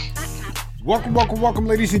Welcome,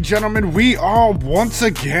 ladies and gentlemen. We are once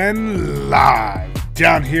again live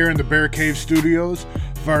down here in the Bear Cave Studios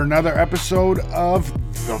for another episode of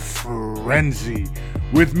The Frenzy.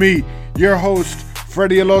 With me, your host,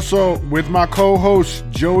 Freddie Oso, with my co-host,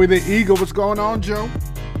 Joey the Eagle. What's going on, Joe?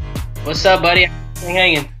 What's up, buddy?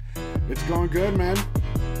 Hanging. It's going good, man.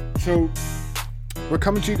 So, we're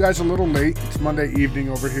coming to you guys a little late. It's Monday evening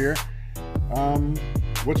over here.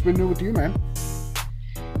 What's been new with you, man?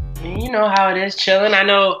 You know how it is, chilling. I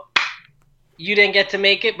know you didn't get to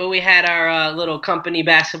make it, but we had our little company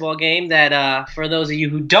basketball game that, for those of you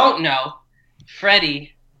who don't know,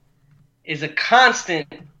 Freddie is a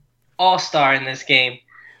constant all-star in this game.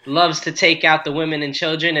 Loves to take out the women and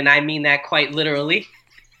children, and I mean that quite literally.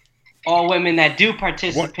 All women that do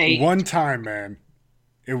participate. One time, man.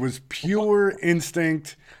 It was pure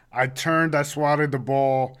instinct. I turned, I swatted the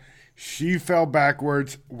ball. She fell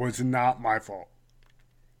backwards. Was not my fault.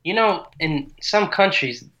 You know, in some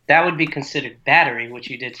countries, that would be considered battery, what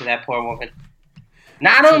you did to that poor woman.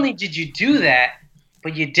 Not only did you do that,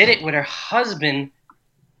 but you did it with her husband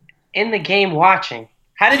in the game watching.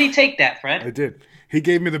 How did he take that, Fred? I did. He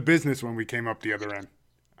gave me the business when we came up the other end.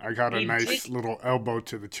 I got a nice little elbow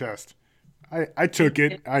to the chest. I took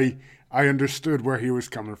it. I understood where he was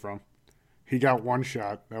coming from. He got one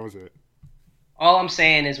shot. That was it. All I'm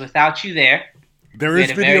saying is without you there... There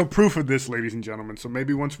is video proof of this, ladies and gentlemen. So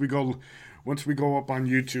maybe once we go up on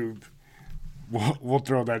YouTube, we'll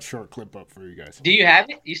throw that short clip up for you guys. Do you have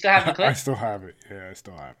it? You still have the clip? I still have it. Yeah, I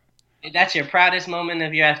still have it. That's your proudest moment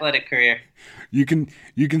of your athletic career. You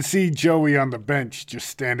can see Joey on the bench just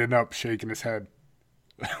standing up, shaking his head.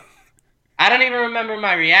 I don't even remember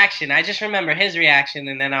my reaction. I just remember his reaction,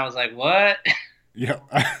 and then I was like, "What?" Yeah.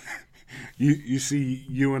 You see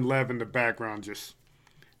you and Lev in the background just.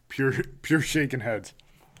 Pure shaking heads.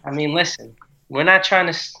 I mean, listen, we're not trying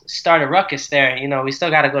to start a ruckus there. You know, we still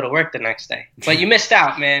got to go to work the next day. But you missed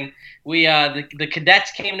out, man. We the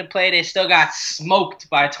cadets came to play. They still got smoked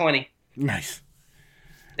by 20. Nice.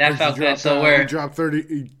 That felt good. So you dropped 30.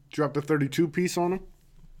 You dropped a 32 piece on them.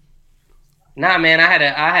 Nah, man, I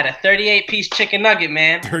had a 38 piece chicken nugget,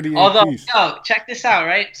 man. 38 piece. Yo, check this out,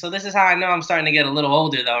 right? So this is how I know I'm starting to get a little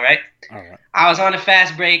older, though, right? All right. I was on a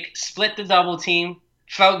fast break, split the double team.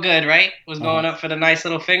 Felt good, right? Was going up for the nice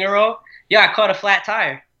little finger roll. Yeah, I caught a flat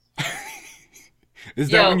tire. Is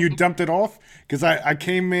that when you dumped it off? Because I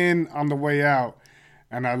came in on the way out,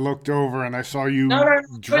 and I looked over, and I saw you drive,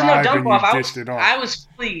 and you dished it off.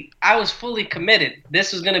 I was fully committed.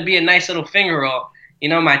 This was going to be a nice little finger roll. You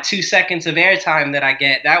know, my 2 seconds of airtime that I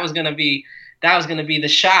get, that was going to be the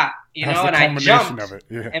shot. You know, and I jumped. Of it.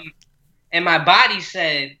 Yeah. And my mind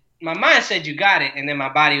said you got it, and then my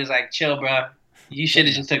body was like, chill, bro. You should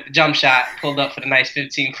have just took the jump shot, pulled up for the nice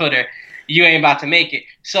 15-footer. You ain't about to make it.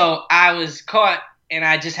 So I was caught, and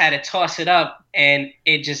I just had to toss it up, and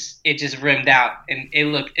it just rimmed out, and it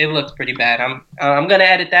looked pretty bad. I'm gonna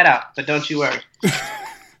edit that out, but don't you worry.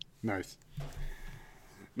 Nice.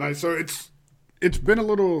 So it's been a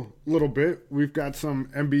little bit. We've got some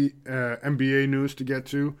NBA news to get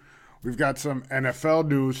to. We've got some NFL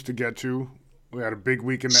news to get to. We had a big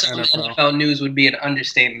week in the NFL. NFL news would be an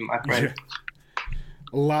understatement, my friend. Yeah.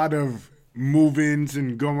 A lot of move-ins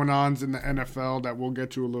and going-ons in the NFL that we'll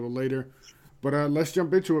get to a little later. But let's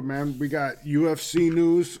jump into it, man. We got UFC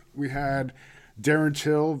news. We had Darren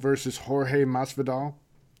Till versus Jorge Masvidal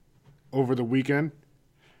over the weekend.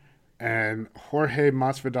 And Jorge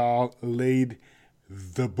Masvidal laid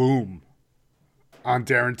the boom on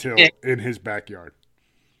Darren Till in his backyard.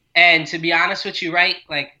 And to be honest with you, right,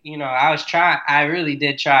 like, you know, I really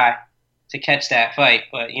did try to catch that fight.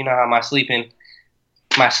 But you know how my sleeping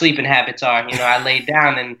habits are. You know, I laid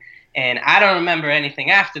down and I don't remember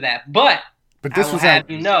anything after that. But this was at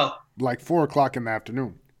like 4:00 in the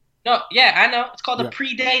afternoon. No, yeah, I know. It's called a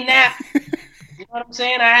pre-day nap. You know what I'm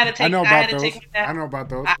saying? I had to take. I know about those. Take a nap. I know about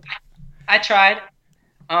those. I tried,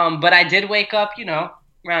 but I did wake up. You know,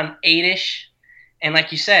 around 8-ish, and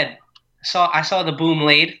like you said, I saw the boom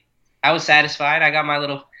laid. I was satisfied. I got my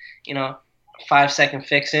little, 5-second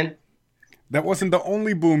fix in. That wasn't the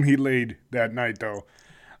only boom he laid that night, though.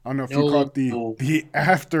 I don't know if you caught the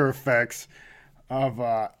after effects of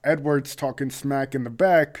Edwards talking smack in the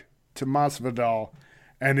back to Masvidal,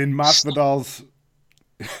 and in Masvidal's,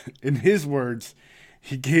 in his words,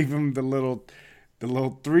 he gave him the little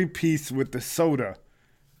 3-piece with the soda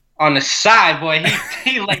on the side, boy.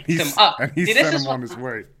 He lights him up, and he sent him on his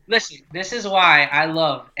way. Listen, this is why I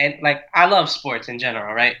love sports in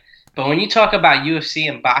general, right? But when you talk about UFC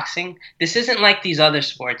and boxing, this isn't like these other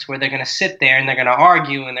sports where they're going to sit there and they're going to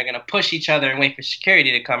argue and they're going to push each other and wait for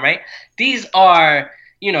security to come, right? These are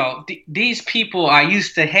these people are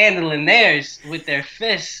used to handling theirs with their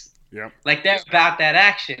fists. Yep. Like they're about that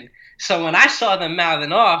action. So when I saw them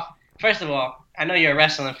mouthing off, first of all, I know you're a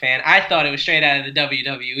wrestling fan. I thought it was straight out of the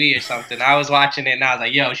WWE or something. I was watching it and I was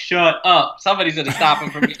like, yo, shut up. Somebody's going to stop him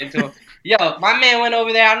from getting to him. Yo, my man went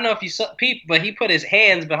over there. I don't know if you saw people, but he put his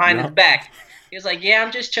hands behind his back. He was like, yeah,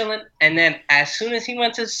 I'm just chilling. And then as soon as he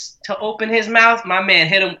went to open his mouth, my man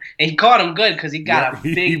hit him. And he caught him good because he got a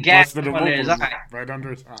big gap under his eye. Right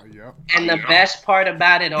under his eye, yeah. And the best part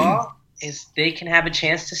about it all is they can have a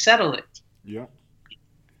chance to settle it. Yeah.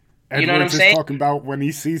 You know what I'm saying? Talking about when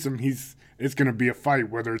he sees him, it's going to be a fight,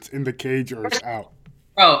 whether it's in the cage or it's out.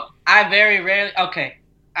 Bro, I very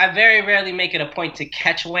rarely make it a point to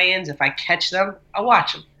catch weigh-ins. If I catch them, I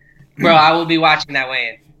watch them. Bro, I will be watching that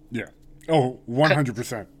weigh-in. Yeah. Oh,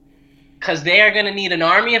 100%. Because they are going to need an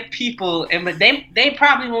army of people, and they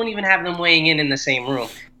probably won't even have them weighing in the same room.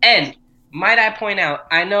 And might I point out,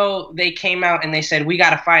 I know they came out and they said, we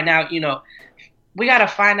got to find out, we got to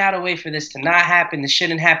find out a way for this to not happen. This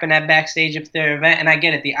shouldn't happen at backstage of their event. And I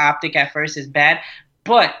get it. The optic at first is bad,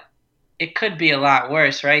 but it could be a lot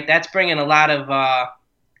worse, right? That's bringing a lot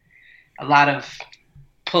of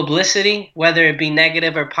publicity, whether it be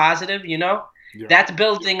negative or positive, Yeah. That's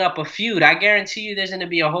building up a feud. I guarantee you there's going to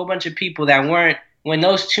be a whole bunch of people that weren't, when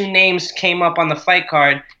those two names came up on the fight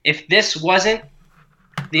card, if this wasn't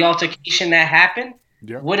the altercation that happened,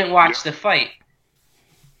 wouldn't watch the fight.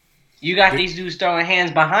 You got these dudes throwing hands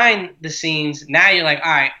behind the scenes. Now you're like,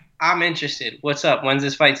 all right, I'm interested. What's up? When's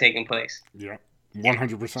this fight taking place? Yeah,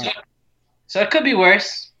 100%. So it could be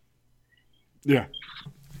worse. Yeah.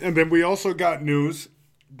 And then we also got news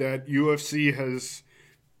that UFC has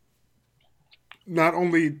not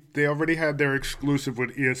only, they already had their exclusive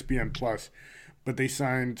with ESPN Plus, but they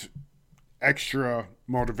signed extra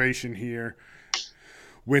motivation here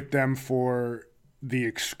with them for the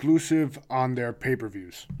exclusive on their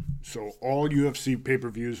pay-per-views. So all UFC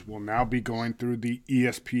pay-per-views will now be going through the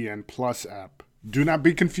ESPN Plus app. Do not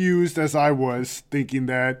be confused, as I was, thinking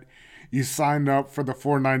that you signed up for the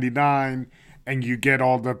 $4.99 and you get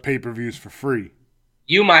all the pay-per-views for free.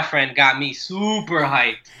 You, my friend, got me super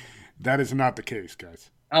hyped. That is not the case,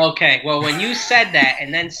 guys. Okay, well, when you said that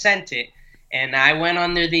and then sent it, and I went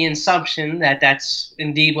under the assumption that that's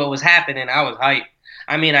indeed what was happening, I was hyped.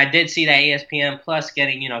 I mean, I did see that ESPN Plus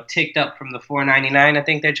getting, ticked up from the $4.99 I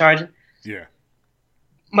think they're charging. Yeah.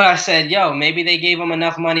 But I said, yo, maybe they gave them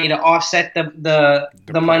enough money to offset the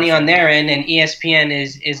money on their end, and ESPN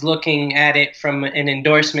is looking at it from an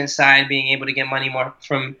endorsement side, being able to get money more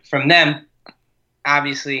from them.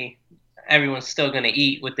 Obviously, everyone's still going to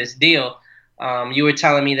eat with this deal. You were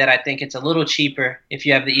telling me that I think it's a little cheaper if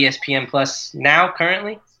you have the ESPN Plus now,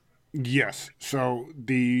 currently? Yes. So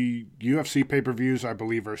the UFC pay-per-views, I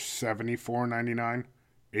believe, are $74.99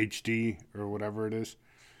 HD or whatever it is.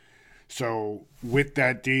 So with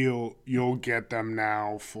that deal, you'll get them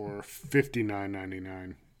now for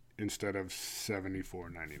 $59.99 instead of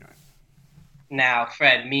 $74.99. Now,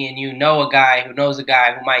 Fred, me and you know a guy who knows a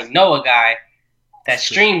guy who might know a guy that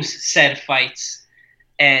streams said fights,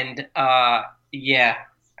 and yeah,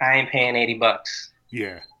 I ain't paying $80.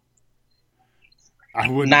 Yeah. I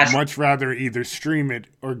would much rather either stream it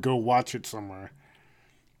or go watch it somewhere.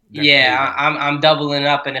 Yeah, I'm doubling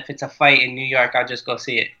up, and if it's a fight in New York, I'll just go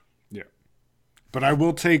see it. Yeah. But I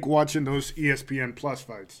will take watching those ESPN Plus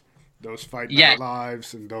fights. Those Fight Night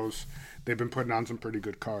Lives and those, they've been putting on some pretty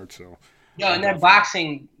good cards. So. Yo, and their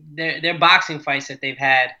boxing fights that they've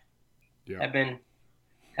had have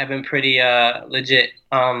been pretty legit.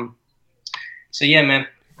 So yeah, man.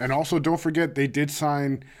 And also, don't forget they did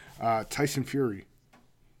sign Tyson Fury.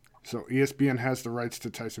 So ESPN has the rights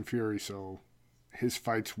to Tyson Fury, so his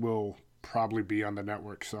fights will probably be on the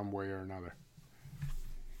network some way or another.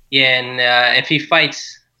 Yeah, and if he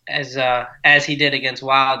fights as he did against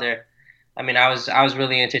Wilder, I mean, I was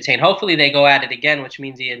really entertained. Hopefully they go at it again, which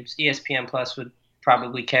means ESPN Plus would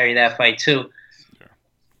probably carry that fight too. Yeah.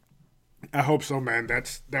 I hope so, man.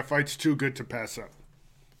 That fight's too good to pass up.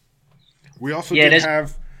 We also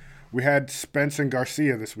we had Spence and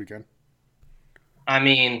Garcia this weekend. I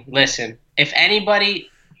mean, listen, if anybody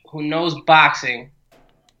who knows boxing,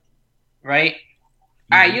 right?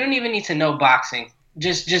 Mm-hmm. All right, you don't even need to know boxing.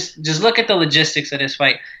 Just look at the logistics of this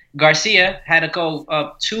fight. Garcia had to go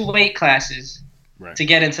up 2 weight classes to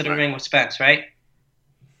get into the ring with Spence, right?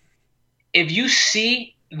 If you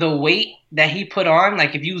see the weight that he put on,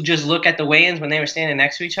 like if you just look at the weigh-ins when they were standing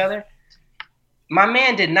next to each other, my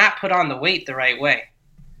man did not put on the weight the right way.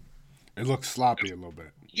 It looked sloppy a little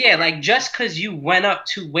bit. Yeah, like just because you went up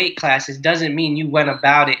 2 weight classes doesn't mean you went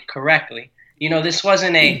about it correctly. This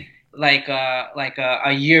wasn't a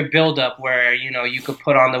a year buildup where you could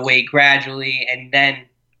put on the weight gradually and then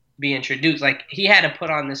be introduced. Like he had to put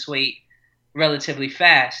on this weight relatively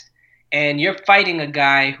fast, and you're fighting a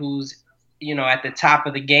guy who's at the top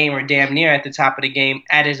of the game or damn near at the top of the game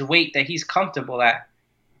at his weight that he's comfortable at.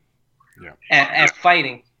 Yeah. At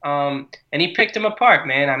fighting. And he picked him apart,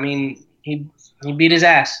 man. I mean, he beat his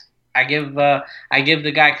ass. I give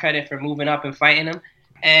the guy credit for moving up and fighting him.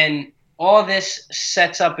 And all this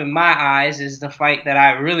sets up in my eyes is the fight that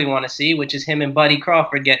I really want to see, which is him and Buddy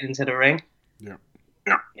Crawford getting into the ring. Yeah.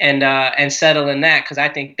 And settling that, because I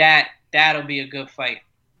think that'll be a good fight.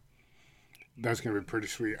 That's going to be pretty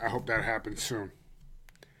sweet. I hope that happens soon.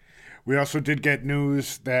 We also did get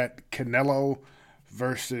news that Canelo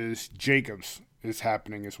versus Jacobs is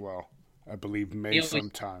happening as well. I believe May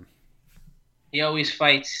sometime. He always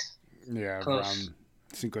fights. Yeah, close. Around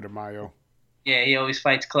Cinco de Mayo. Yeah, he always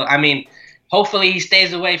fights close. I mean, hopefully he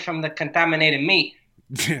stays away from the contaminated meat.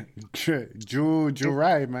 You're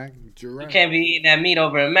right, man. You're right. You can't be eating that meat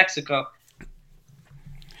over in Mexico.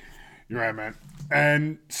 You're right, man.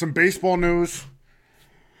 And some baseball news.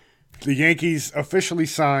 The Yankees officially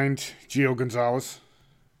signed Gio Gonzalez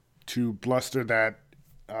to bluster that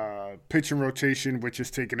pitching rotation, which has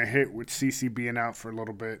taken a hit with CC being out for a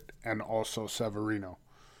little bit, and also Severino.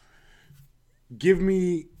 Give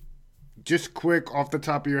me, just quick off the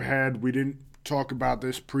top of your head, we didn't talk about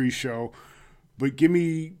this pre-show, but give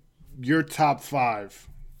me your top 5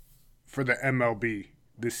 for the MLB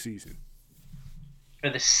this season. For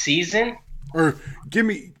the season? Or give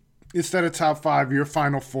me, instead of top 5, your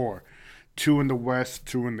final 4. 2 in the West,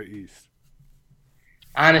 2 in the East.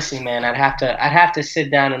 Honestly, man, I'd have to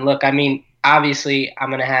sit down and look. I mean, obviously, I'm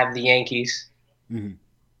gonna have the Yankees.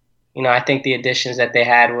 Mm-hmm. I think the additions that they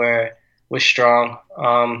had were strong.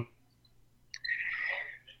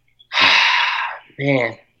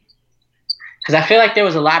 Man, because I feel like there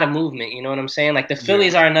was a lot of movement. You know what I'm saying? Like the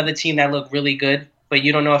Phillies are another team that look really good, but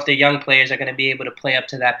you don't know if their young players are going to be able to play up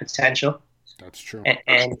to that potential. That's true.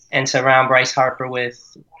 And surround Bryce Harper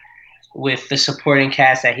with the supporting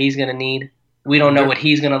cast that he's going to need. We don't know what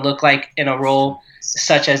he's going to look like in a role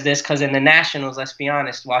such as this, because in the Nationals, let's be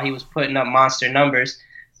honest, while he was putting up monster numbers,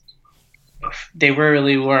 they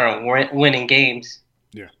really weren't winning games.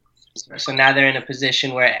 Yeah. So now they're in a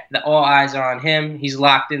position where all eyes are on him. He's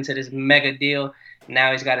locked into this mega deal.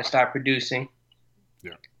 Now he's got to start producing.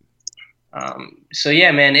 Yeah. So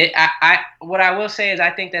yeah, man. What I will say is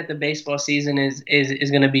I think that the baseball season is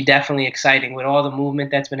going to be definitely exciting with all the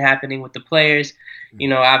movement that's been happening with the players.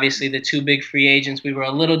 Obviously the 2 big free agents. We were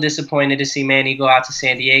a little disappointed to see Manny go out to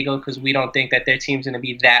San Diego because we don't think that their team's going to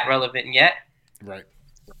be that relevant yet. Right.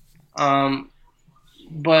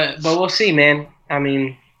 But we'll see, man. I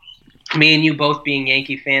mean, me and you both being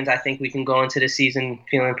Yankee fans, I think we can go into the season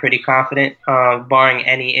feeling pretty confident, barring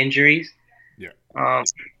any injuries. Yeah.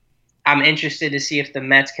 I'm interested to see if the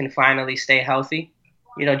Mets can finally stay healthy.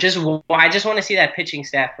 I just want to see that pitching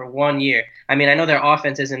staff for 1 year. I mean, I know their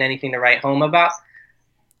offense isn't anything to write home about,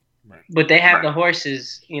 but they have the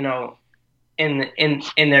horses, in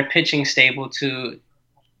their pitching stable to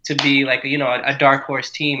be like a dark horse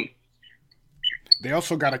team. They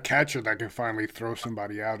also got a catcher that can finally throw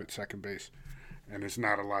somebody out at second base, and it's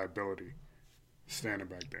not a liability standing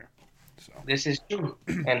back there. So this is true,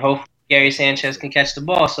 and hopefully Gary Sanchez can catch the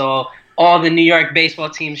ball, so all the New York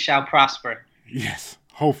baseball teams shall prosper. Yes,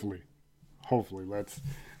 hopefully.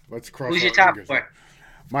 Let's cross. Who's your top 4?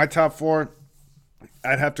 My top 4,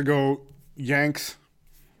 I'd have to go Yanks,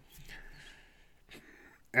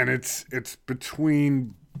 and it's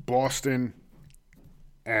between Boston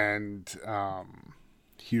and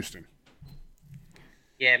Houston.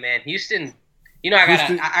 Yeah, man, Houston.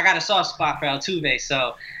 I got a soft spot for Altuve,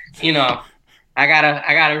 so I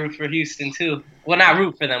gotta root for Houston too. Well, not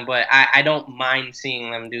root for them, but I don't mind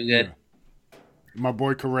seeing them do good. Yeah. My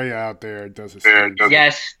boy Correa out there does his thing.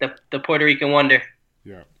 Yes, the Puerto Rican wonder.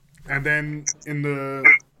 Yeah, and then in the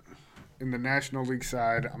National League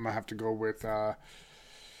side, I'm gonna have to go with. I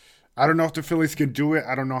don't know if the Phillies can do it.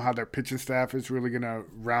 I don't know how their pitching staff is really gonna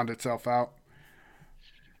round itself out.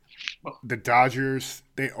 The Dodgers,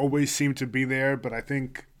 they always seem to be there, but I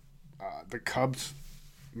think the Cubs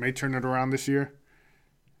may turn it around this year.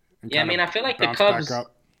 Yeah, I mean, I feel like the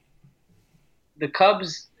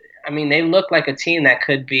Cubs, I mean, they look like a team that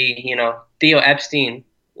could be, Theo Epstein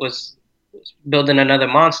was building another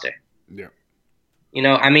monster. Yeah.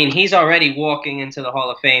 I mean, he's already walking into the Hall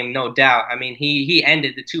of Fame, no doubt. I mean, he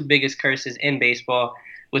ended the 2 biggest curses in baseball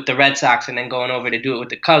with the Red Sox and then going over to do it with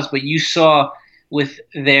the Cubs. But you saw with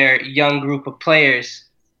their young group of players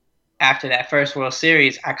after that first World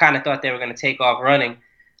Series, I kind of thought they were going to take off running.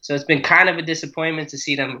 So it's been kind of a disappointment to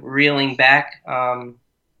see them reeling back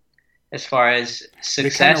as far as They kind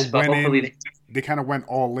success. of But went hopefully, in. They kind of went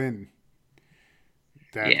all in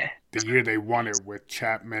that yeah. the year they won it with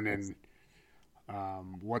Chapman and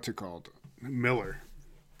what's it called, Miller,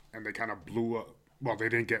 and they kind of blew up. Well, they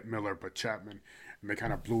didn't get Miller, but Chapman, and they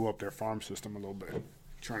kind of blew up their farm system a little bit,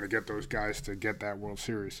 trying to get those guys to get that World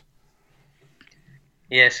Series.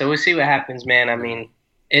 Yeah, so we'll see what happens, man. I mean,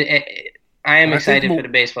 I am But I think excited for the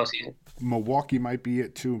baseball season. Milwaukee might be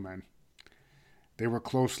it too, man. They were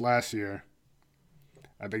close last year.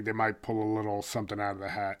 I think they might pull a little something out of the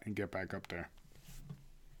hat and get back up there.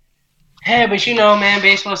 Hey, but you know, man,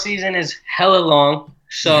 baseball season is hella long,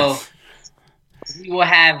 so Yes. we will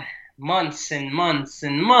have months and months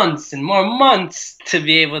and months and more months to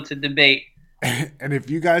be able to debate. And if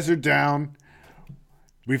you guys are down,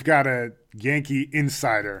 we've got a Yankee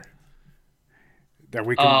insider that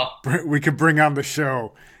we can bring on the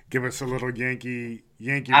show. Give us a little Yankee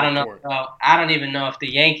I don't know. report. I don't even know if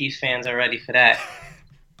the Yankees fans are ready for that.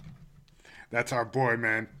 That's our boy,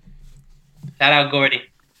 man. Shout out Gordy.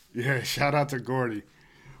 Yeah, shout out to Gordy.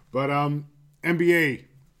 But NBA,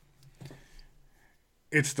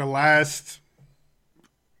 it's the last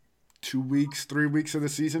 2 weeks, 3 weeks of the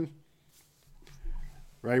season,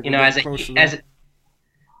 right? You know, as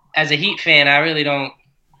a Heat fan, I really don't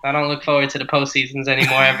look forward to the postseasons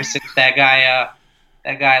anymore. Ever since that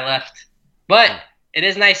guy left, but it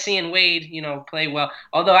is nice seeing Wade, play well.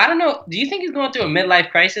 Although I don't know, do you think he's going through a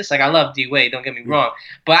midlife crisis? Like I love D Wade, don't get me wrong,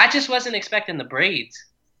 but I just wasn't expecting the braids.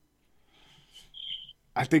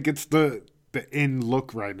 I think it's the in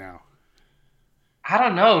look right now. I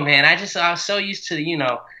don't know, man. I was so used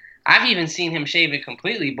to, I've even seen him shave it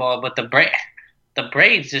completely bald, but the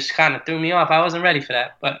braids just kind of threw me off. I wasn't ready for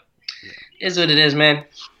that, but it is what it is, man.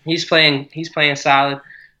 He's playing solid.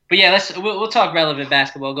 But yeah, we'll talk relevant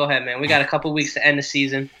basketball. Go ahead, man. We got a couple weeks to end the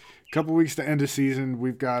season. Couple weeks to end the season.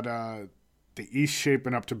 We've got the East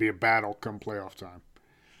shaping up to be a battle come playoff time.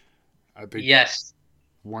 I think yes,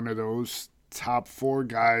 one of those top 4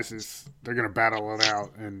 guys they're gonna battle it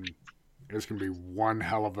out, and it's gonna be one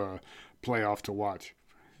hell of a playoff to watch.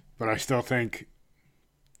 But I still think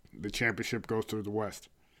the championship goes through the West.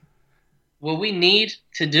 What we need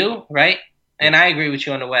to do, right? And I agree with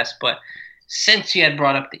you on the West, but since you had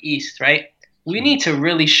brought up the East, right? We need to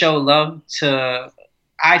really show love to,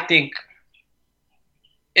 I think,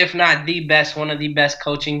 if not the best, one of the best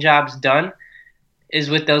coaching jobs done is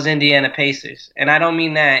with those Indiana Pacers. And I don't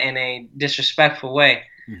mean that in a disrespectful way.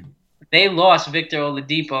 Mm-hmm. They lost Victor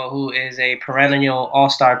Oladipo, who is a perennial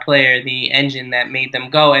all-star player, the engine that made them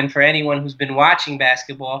go. And for anyone who's been watching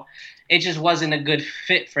basketball, it just wasn't a good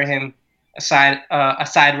fit for him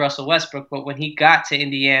aside Russell Westbrook. But when he got to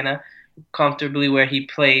Indiana, comfortably where he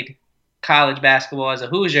played college basketball as a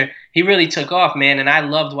Hoosier, he really took off, man. And I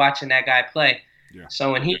loved watching that guy play. Yeah.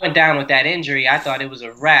 So when he went down with that injury, I thought it was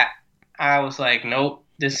a wrap. I was like, nope,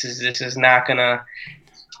 this isn't gonna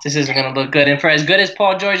look good. And for as good as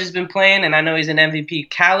Paul George has been playing, and I know he's an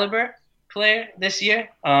MVP caliber player this year,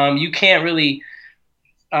 you can't really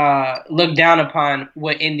look down upon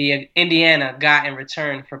what Indiana got in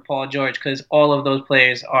return for Paul George, because all of those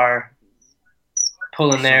players are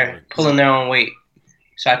pulling their own weight.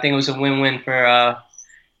 So I think it was a win-win for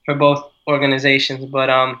both organizations.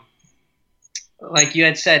 But like you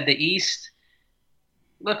had said, the East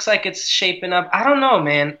looks like it's shaping up. I don't know,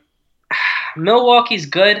 man. Milwaukee's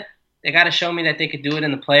good. They got to show me that they could do it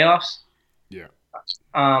in the playoffs. Yeah.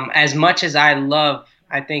 As much as I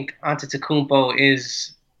think Antetokounmpo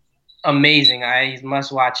is amazing. He's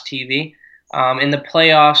must-watch TV. In the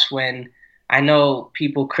playoffs, when I know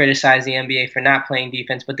people criticize the NBA for not playing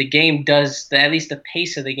defense, but the game at least the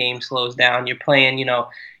pace of the game slows down. You're playing,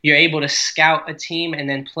 you're able to scout a team and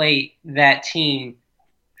then play that team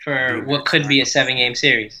for what could be a 7-game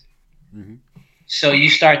series. Mm-hmm. So you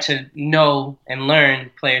start to know and learn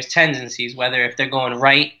players' tendencies, whether if they're going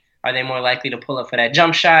right, are they more likely to pull up for that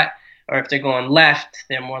jump shot? Or if they're going left,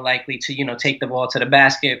 they're more likely to, take the ball to the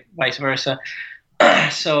basket, vice versa.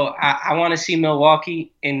 So I want to see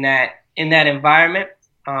Milwaukee in that environment.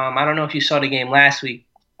 I don't know if you saw the game last week,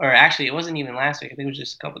 or actually it wasn't even last week. I think it was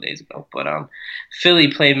just a couple days ago. But Philly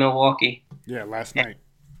played Milwaukee. Yeah, last night.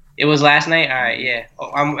 It was last night? All right, yeah.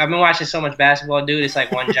 I've been watching so much basketball, dude. It's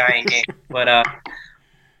like one giant game. But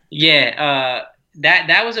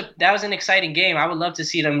that was an exciting game. I would love to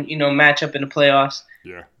see them, match up in the playoffs.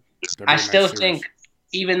 Yeah. I still think,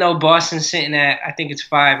 even though Boston's sitting at, I think it's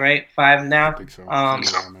 5, right? 5 now. I think so.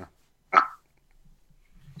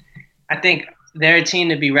 I think they're a team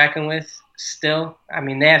to be reckoned with still. I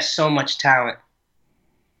mean, they have so much talent.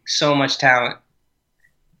 So much talent.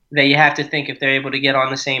 that you have to think if they're able to get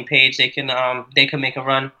on the same page, they can make a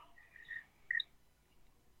run.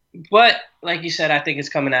 But like you said, I think it's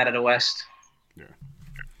coming out of the West. Yeah.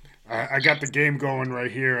 I got the game going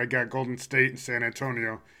right here. I got Golden State and San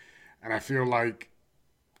Antonio, and I feel like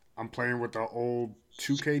I'm playing with the old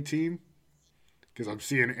 2K team because I'm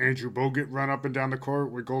seeing Andrew Bogut run up and down the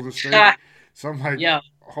court with Golden State. So I'm like, Yo,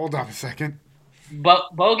 hold on a second.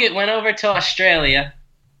 Bogut went over to Australia,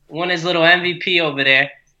 won his little MVP over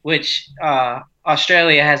there, which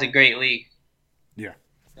Australia has a great league. Yeah.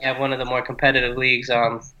 They have one of the more competitive leagues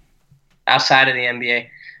outside of the NBA.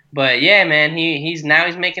 But yeah, man, he's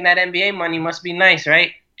making that NBA money. Must be nice,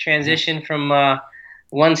 right? Transition from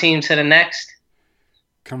one team to the next.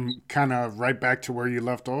 Come kind of right back to where you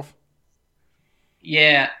left off.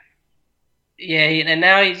 Yeah, and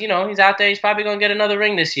now he's out there. He's probably gonna get another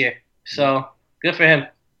ring this year. So good for him.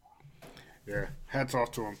 Yeah, hats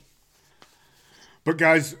off to him. But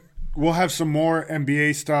guys, we'll have some more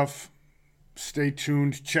NBA stuff. Stay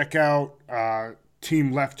tuned. Check out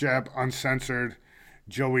Team Left Jab Uncensored.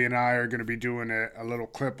 Joey and I are going to be doing a little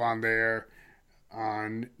clip on there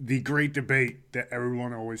on the great debate that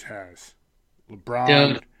everyone always has.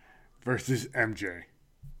 LeBron versus MJ.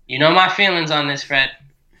 You know my feelings on this, Fred.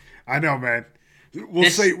 I know, man. We'll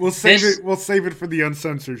save it for the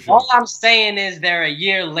uncensored show. All I'm saying is they're a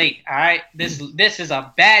year late. All right, this is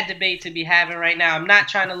a bad debate to be having right now. I'm not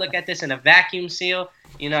trying to look at this in a vacuum seal.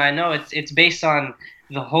 I know it's based on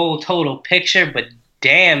the whole total picture, but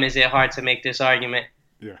damn, is it hard to make this argument.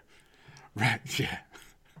 Yeah, right. Yeah,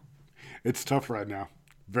 it's tough right now.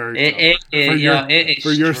 Very tough.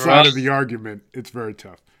 For your side of the argument, it's very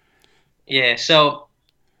tough. Yeah. So,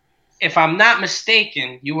 if I'm not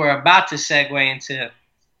mistaken, you were about to segue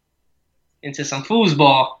into some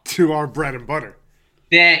foosball. To our bread and butter.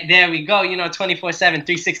 There we go. 24/7,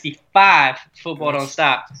 365. Football don't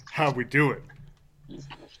stop. How we do it.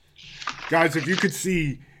 Guys, if you could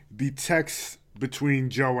see the text between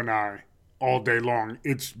Joe and I all day long,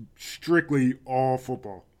 it's strictly all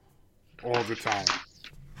football. All the time.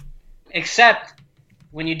 Except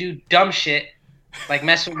when you do dumb shit, like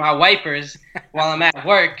mess with my wipers while I'm at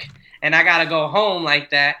work, and I gotta go home like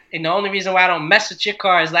that. And the only reason why I don't mess with your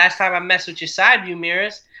car is last time I messed with your side view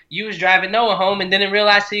mirrors, you was driving Noah home and didn't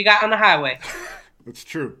realize till you got on the highway. That's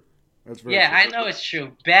true. That's very true. I know it's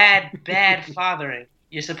true. Bad fathering.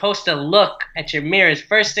 You're supposed to look at your mirrors.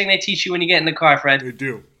 First thing they teach you when you get in the car, Fred. They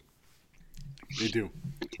do.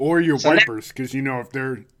 Or your wipers, because if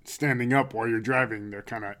they're standing up while you're driving, they're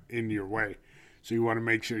kind of in your way. So you want to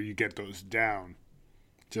make sure you get those down,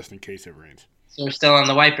 just in case it rains. So we're still on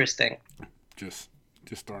the wipers thing. Just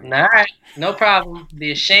starting. All right, no problem.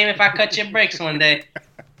 Be a shame if I cut your brakes one day.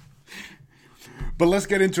 But let's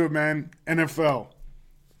get into it, man. NFL.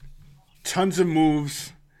 Tons of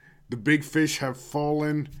moves. The big fish have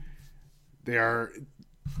fallen.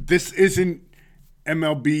 This isn't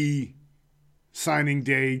MLB signing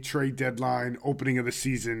day, trade deadline, opening of the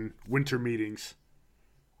season, winter meetings.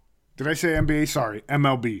 Did I say NBA? Sorry,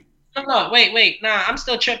 MLB. No, wait. Nah, I'm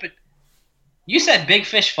still tripping. You said big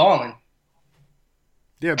fish falling.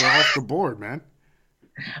 Yeah, they're off the board, man.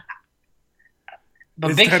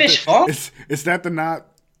 But big fish fall? Is that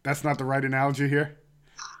that's not the right analogy here?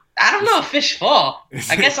 I don't know if fish fall.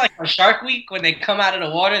 I guess like on Shark Week, when they come out of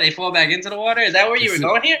the water, they fall back into the water. Is that where you were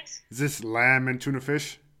going here? Is this lamb and tuna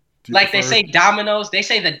fish? Like they say dominoes. They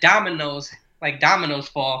say the dominoes, like dominoes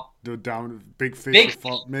fall. The big fish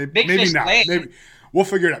fall. Maybe not. Land. Maybe we'll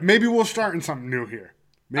figure it out. Maybe we'll start in something new here.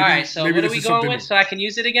 All right, so what are we going with so I can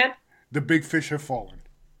use it again? The big fish have fallen.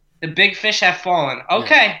 The big fish have fallen.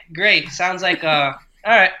 Okay, great. Sounds like all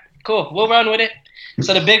right, cool. We'll run with it.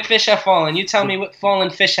 So the big fish have fallen. You tell me what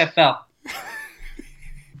fallen fish have fell.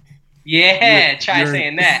 Yeah, try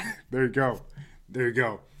saying that. There you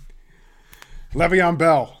go. Le'Veon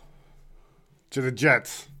Bell to the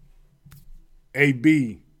Jets.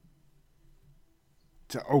 AB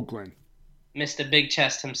to Oakland. Mr. Big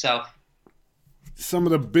Chest himself. Some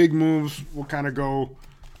of the big moves, we'll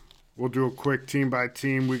do a quick team by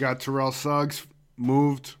team. We got Terrell Suggs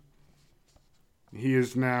moved. He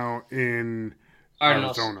is now in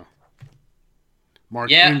Arizona.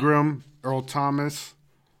 Mark Ingram, Earl Thomas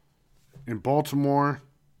in Baltimore.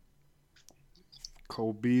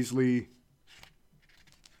 Cole Beasley,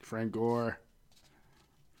 Frank Gore.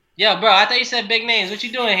 Yo, bro, I thought you said big names. What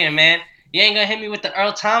you doing here, man? You ain't gonna hit me with the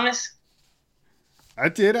Earl Thomas? I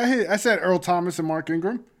did. I said Earl Thomas and Mark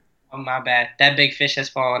Ingram. Oh, my bad. That big fish has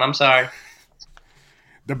fallen. I'm sorry.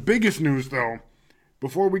 The biggest news, though,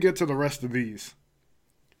 before we get to the rest of these,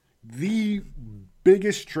 the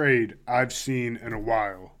biggest trade I've seen in a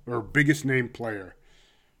while, or biggest name player,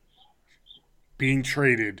 being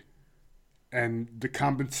traded and the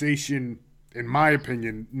compensation, in my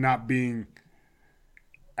opinion, not being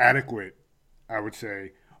adequate, I would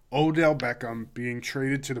say. Odell Beckham being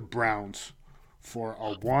traded to the Browns for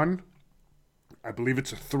a 1, I believe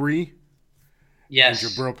it's a 3, Yes.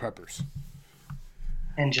 and Jabril Peppers.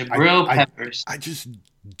 And Jabril Peppers. I just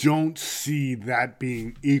don't see that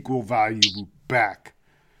being equal value back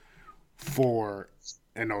for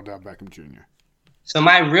an Odell Beckham Jr. So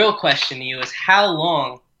my real question to you is, how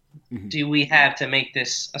long do we have to make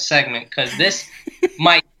this a segment? Because this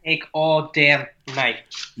might take all damn night.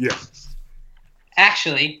 Yeah.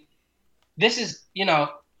 Actually, this is,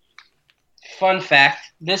 fun fact.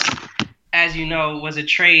 This, as you know, was a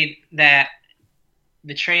trade that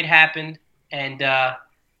the trade happened, and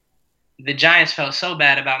the Giants felt so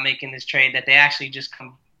bad about making this trade that they actually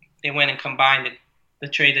they went and combined the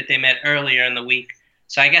trade that they made earlier in the week.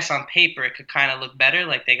 So I guess on paper it could kind of look better,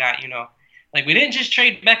 like they got, like we didn't just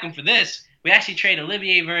trade Beckham for this. We actually traded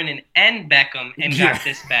Olivier Vernon and Beckham and got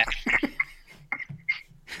this back.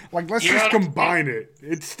 Like, let's just combine it.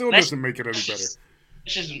 It still doesn't make it any better. Let's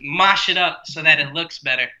just mosh it up so that it looks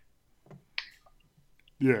better.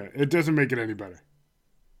 Yeah, it doesn't make it any better.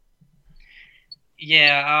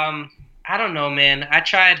 Yeah, I don't know, man. I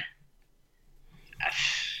tried.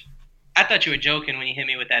 I thought you were joking when you hit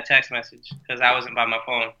me with that text message because I wasn't by my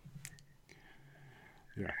phone.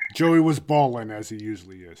 Yeah, Joey was balling as he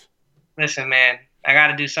usually is. Listen, man, I got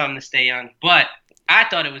to do something to stay young. But I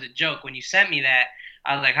thought it was a joke. When you sent me that,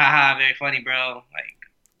 I was like, haha, very funny, bro. Like,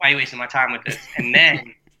 why are you wasting my time with this? And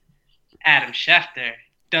then Adam Schefter,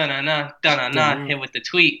 dun-dun-dun, hit with the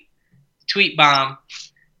tweet bomb.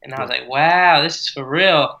 And I was like, wow, this is for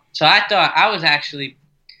real. So I thought I was actually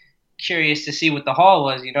curious to see what the haul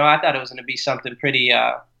was. I thought it was going to be something pretty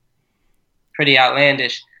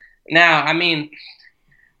outlandish. Now, I mean,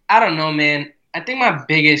 I don't know, man. I think my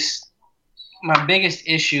biggest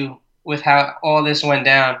issue with how all this went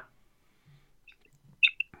down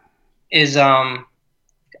is, I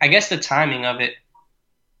guess, the timing of it.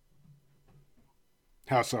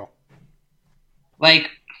 How so? Like,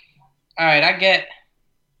 all right, I get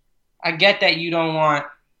that you don't want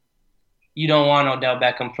Odell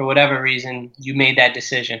Beckham for whatever reason. You made that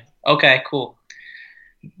decision. Okay, cool.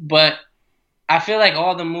 But I feel like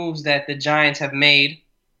all the moves that the Giants have made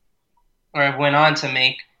or have went on to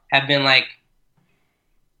make have been like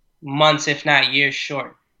months, if not years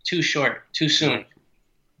short, too soon.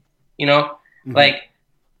 Mm-hmm. Like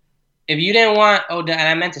if you didn't want Odell, and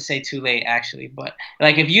I meant to say too late actually, but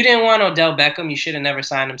like if you didn't want Odell Beckham, you should have never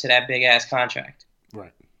signed him to that big ass contract.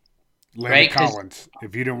 Right. Landon Collins.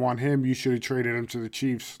 If you didn't want him, you should have traded him to the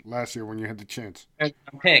Chiefs last year when you had the chance.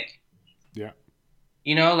 Pick. Yeah.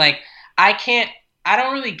 I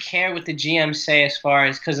don't really care what the GMs say as far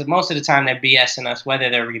as, because most of the time they're BSing us, whether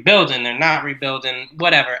they're rebuilding, they're not rebuilding,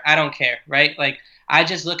 whatever. I don't care, right? Like, I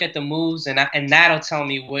just look at the moves, and that'll tell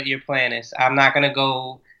me what your plan is. I'm not going to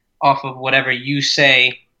go off of whatever you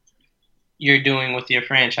say you're doing with your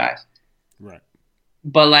franchise. Right.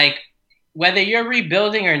 But, like, whether you're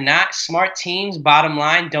rebuilding or not, smart teams, bottom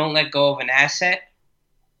line, don't let go of an asset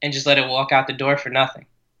and just let it walk out the door for nothing.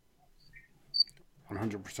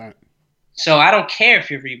 100%. So I don't care if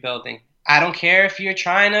you're rebuilding. I don't care if you're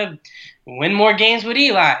trying to win more games with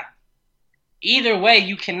Eli. Either way,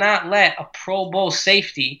 you cannot let a Pro Bowl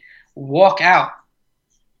safety walk out.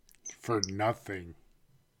 For nothing.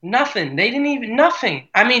 Nothing. They didn't even – nothing.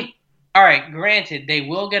 I mean, all right, granted, they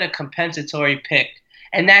will get a compensatory pick.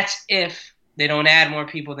 And that's if they don't add more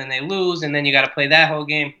people than they lose, and then you got to play that whole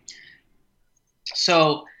game.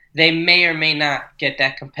 So they may or may not get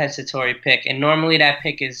that compensatory pick, and normally that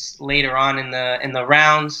pick is later on in the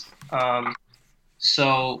rounds.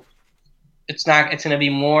 So it's going to be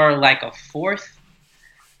more like a fourth.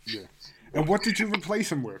 Yeah. And what did you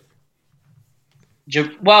replace him with?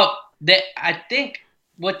 Well, I think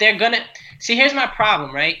what they're gonna see. Here's my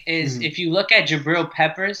problem, right? Is if you look at Jabril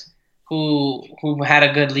Peppers, who had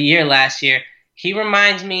a good year last year, he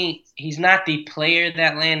reminds me. He's not the player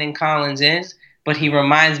that Landon Collins is, but he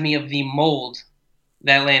reminds me of the mold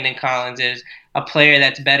that Landon Collins is. A player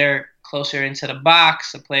that's better closer into the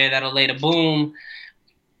box, a player that'll lay the boom,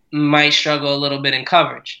 might struggle a little bit in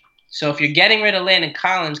coverage. So if you're getting rid of Landon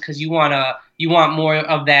Collins because you want more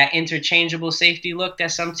of that interchangeable safety look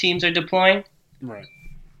that some teams are deploying, right?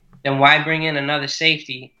 Then why bring in another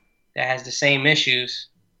safety that has the same issues,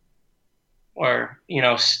 or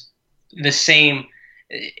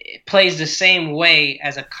plays the same way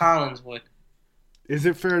as a Collins would? Is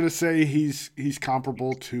it fair to say he's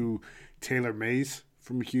comparable to Taylor Mays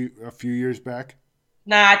from a few years back?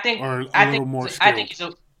 Nah, I think or a little more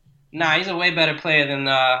skilled. Nah, he's a way better player than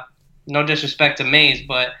no disrespect to Mays,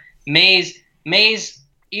 but Mays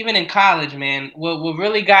even in college, man, what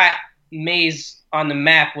really got Mays on the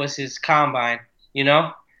map was his combine, you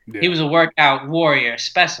know? He Yeah. was a workout warrior,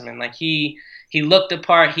 specimen. Like he looked the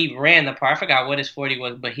part, he ran the part. I forgot what his 40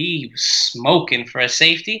 was, but he was smoking for a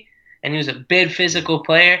safety and he was a big Yeah. physical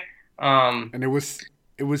player. And it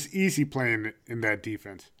was easy playing in that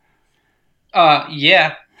defense.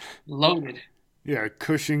 Yeah, loaded. Yeah,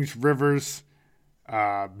 Cushing's, Rivers,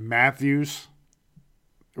 Matthews,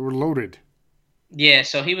 they were loaded. Yeah,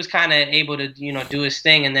 so he was kind of able to, do his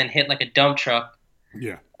thing and then hit like a dump truck.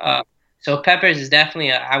 Yeah. Uh, so Peppers is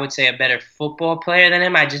definitely, I would say, a better football player than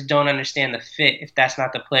him. I just don't understand the fit if that's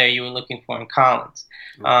not the player you were looking for in Collins.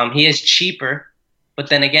 Right. He is cheaper, but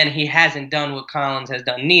then again, he hasn't done what Collins has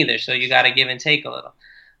done neither. So you got to give and take a little.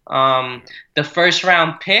 Um, the first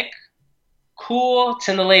round pick, cool. It's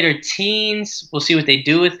in the later teens. We'll see what they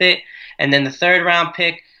do with it. And then the third round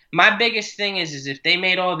pick. My biggest thing is if they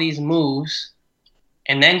made all these moves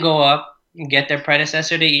and then go up and get their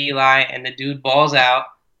predecessor to Eli, and the dude balls out,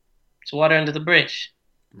 it's water under the bridge.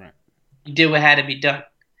 Right. You did what had to be done.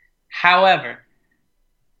 However,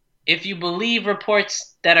 if you believe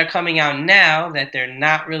reports that are coming out now that they're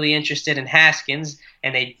not really interested in Haskins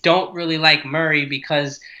and they don't really like Murray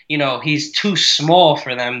because he's too small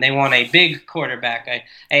for them, they want a big quarterback.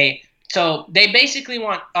 So they basically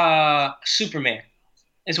want Superman.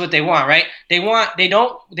 Is what they want, right? They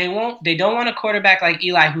don't want a quarterback like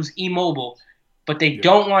Eli who's immobile, but they Yeah.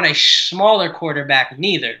 don't want a smaller quarterback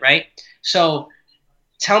neither, right? So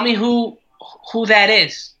tell me who that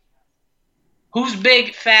is. Who's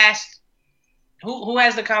big, fast? Who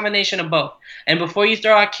has the combination of both? And before you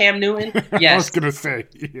throw out Cam Newton, I was yes. gonna say,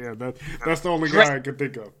 yeah, that's the only guy I could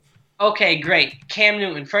think of. Okay, great. Cam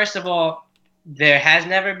Newton. First of all, there has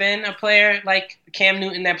never been a player like Cam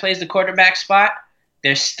Newton that plays the quarterback spot.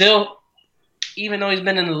 There's still, even though he's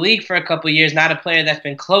been in the league for a couple of years, not a player that's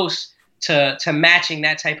been close to matching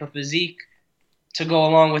that type of physique to go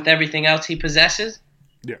along with everything else he possesses.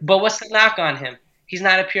 Yeah. But what's the knock on him? He's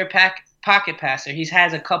not a pure pocket passer. He's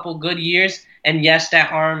has a couple good years, and yes,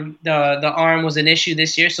 that arm, the arm was an issue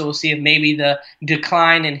this year. So we'll see if maybe the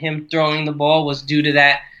decline in him throwing the ball was due to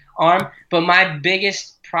that arm. But my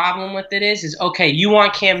biggest problem with it is okay, you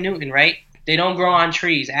want Cam Newton, right? They don't grow on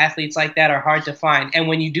trees. Athletes like that are hard to find. And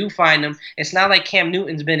when you do find them, it's not like Cam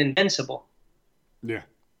Newton's been invincible. Yeah.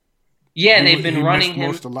 Yeah, they've been running missed him.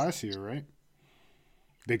 most of last year, right?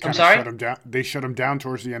 They I'm kind of sorry? shut him down. They shut him down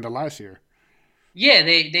towards the end of last year. Yeah,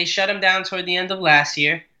 they shut him down toward the end of last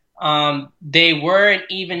year. They weren't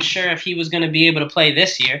even sure if he was going to be able to play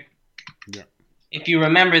this year. Yeah. If you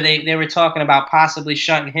remember, they were talking about possibly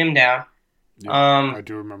shutting him down. Yeah, I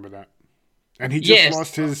do remember that. And he just Yes.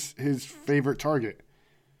 lost his favorite target.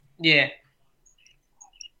 Yeah.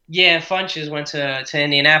 Yeah, Funches went to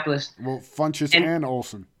Indianapolis. Well, Funches and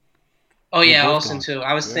Olsen. Oh, They're yeah, both Olsen, gone. too.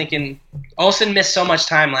 I was Yeah. thinking Olsen missed so much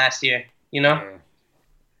time last year, Yeah.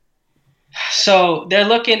 So they're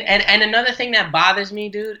looking, and another thing that bothers me,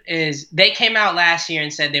 dude, is they came out last year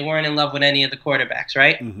and said they weren't in love with any of the quarterbacks,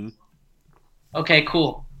 right? Mm-hmm. Okay,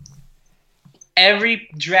 cool. Every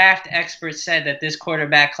draft expert said that this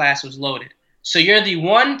quarterback class was loaded. So you're the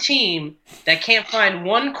one team that can't find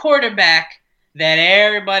one quarterback that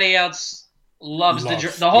everybody else loves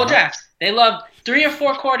the whole draft. They love 3 or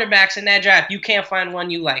 4 quarterbacks in that draft. You can't find one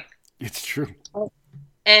you like. It's true.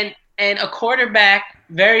 And a quarterback,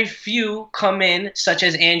 very few come in, such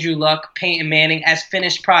as Andrew Luck, Peyton Manning, as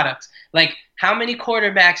finished products. Like, how many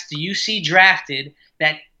quarterbacks do you see drafted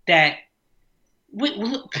that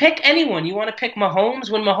pick anyone? You want to pick Mahomes?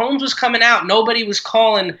 When Mahomes was coming out, nobody was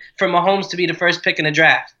calling for Mahomes to be the first pick in the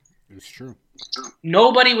draft. It's true.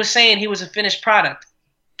 Nobody was saying he was a finished product.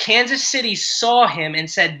 Kansas City saw him and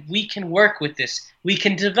said, we can work with this. We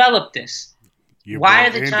can develop this. Why are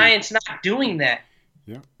the Giants not doing that?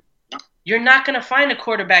 Yeah. You're not going to find a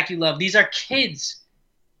quarterback you love. These are kids.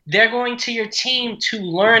 They're going to your team to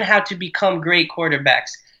learn how to become great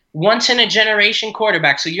quarterbacks. Once-in-a-generation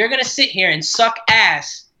quarterback. So you're going to sit here and suck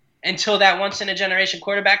ass until that once-in-a-generation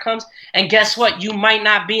quarterback comes. And guess what? You might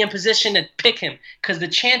not be in position to pick him because the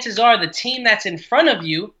chances are the team that's in front of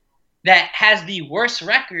you that has the worst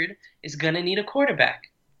record is going to need a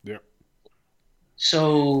quarterback. Yeah.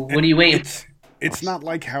 So what are you waiting for? It's not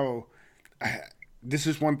like how this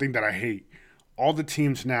is one thing that I hate. All the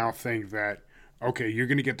teams now think that, okay, you're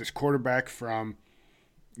going to get this quarterback from,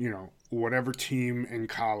 whatever team in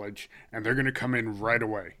college, and they're going to come in right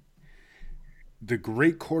away. The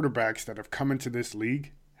great quarterbacks that have come into this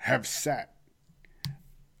league have sat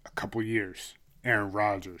a couple years. Aaron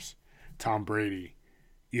Rodgers, Tom Brady,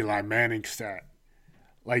 Eli Manning stat.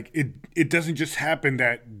 Like it doesn't just happen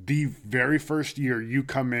that the very first year you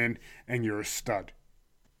come in and you're a stud.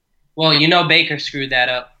 Well, Baker screwed that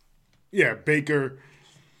up. Yeah, Baker.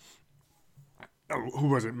 Oh, who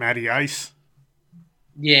was it? Matty Ice.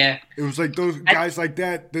 Yeah. It was like those guys like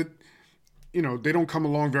that they don't come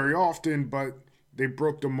along very often, but they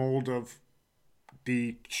broke the mold of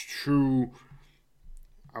the true.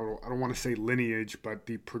 I don't want to say lineage, but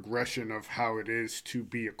the progression of how it is to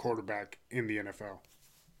be a quarterback in the NFL.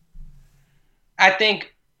 I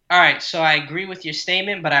think. All right, so I agree with your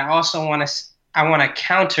statement, but I also want to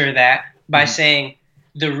counter that by saying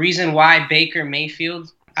the reason why Baker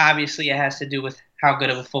Mayfield, obviously it has to do with how good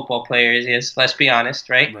of a football player he is. Let's be honest,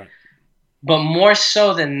 right? Right. But more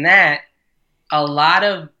so than that, a lot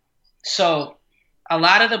of so a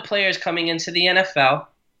lot of the players coming into the NFL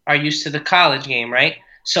are used to the college game, right?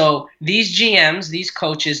 So these GMs, these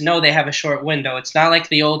coaches know they have a short window. It's not like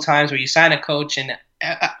the old times where you sign a coach, and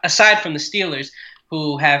aside from the Steelers,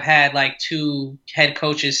 who have had like two head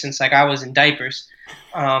coaches since like I was in diapers,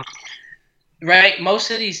 um, right?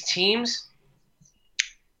 Most of these teams,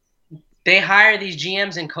 they hire these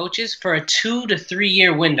GMs and coaches for a 2 to 3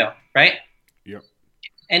 year window, right? Yep.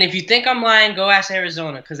 And if you think I'm lying, go ask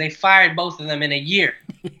Arizona because they fired both of them in a year.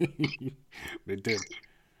 They did.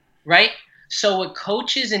 Right? So what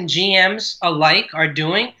coaches and GMs alike are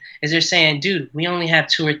doing is they're saying, dude, we only have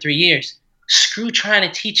 2 or 3 years. Screw trying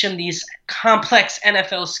to teach them these complex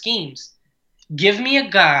NFL schemes. Give me a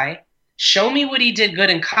guy, show me what he did good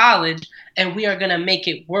in college, and we are going to make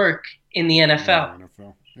it work in the NFL.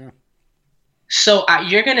 NFL. Yeah. So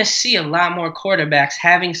you're going to see a lot more quarterbacks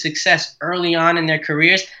having success early on in their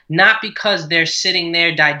careers, not because they're sitting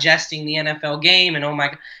there digesting the NFL game and, oh my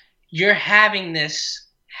God, you're having this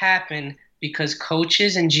happen because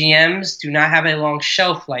coaches and GMs do not have a long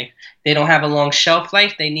shelf life. They don't have a long shelf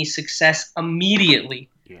life. They need success immediately.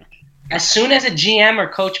 Yeah. As soon as a GM or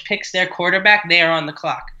coach picks their quarterback, they are on the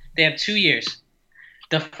clock. They have 2 years.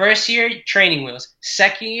 The first year, training wheels.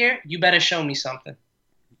 Second year, you better show me something.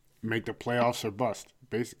 Make the playoffs or bust,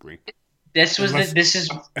 basically.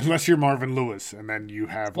 Unless you're Marvin Lewis, and then you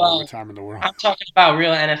have all the time in the world. I'm talking about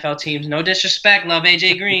real NFL teams. No disrespect, love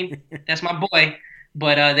AJ Green. That's my boy.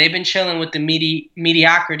 But they've been chilling with the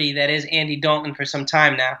mediocrity that is Andy Dalton for some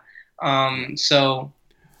time now. So,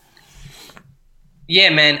 yeah,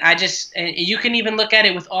 man. You can even look at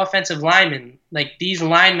it with offensive linemen. Like these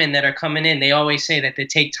linemen that are coming in, they always say that they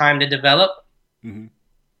take time to develop. Mm-hmm.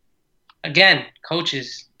 Again,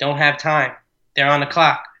 coaches don't have time. They're on the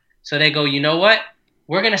clock. So they go, you know what?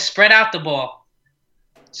 We're going to spread out the ball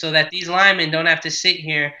so that these linemen don't have to sit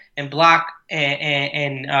here and block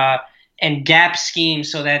and gap scheme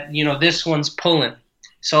so that, this one's pulling.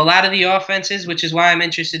 So a lot of the offenses, which is why I'm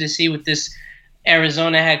interested to see what this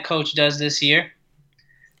Arizona head coach does this year.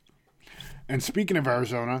 And speaking of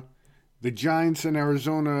Arizona, the Giants in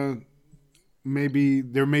Arizona,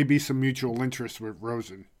 there may be some mutual interest with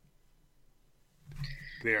Rosen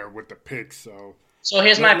there with the picks. So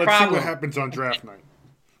here's my problem. Let's see what happens on draft night.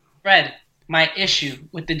 Fred, my issue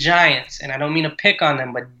with the Giants, and I don't mean to pick on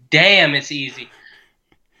them, but damn, it's easy.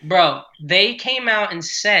 Bro, they came out and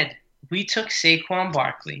said, we took Saquon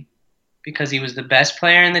Barkley because he was the best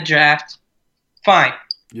player in the draft. Fine.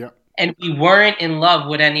 Yep. And we weren't in love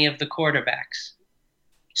with any of the quarterbacks.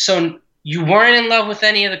 So you weren't in love with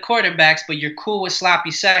any of the quarterbacks, but you're cool with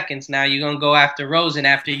sloppy seconds. Now you're going to go after Rosen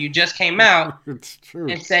after you just came out it's true.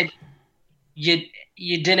 And said you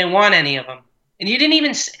didn't want any of them. And you didn't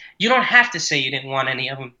even – you don't have to say you didn't want any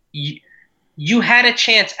of them. You had a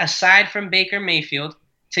chance, aside from Baker Mayfield,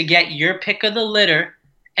 to get your pick of the litter.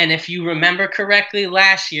 And if you remember correctly,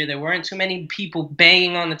 last year there weren't too many people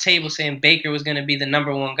banging on the table saying Baker was going to be the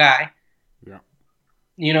number one guy. Yeah.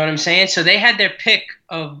 You know what I'm saying? So they had their pick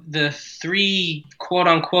of the 3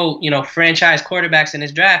 quote-unquote, franchise quarterbacks in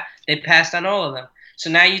this draft. They passed on all of them. So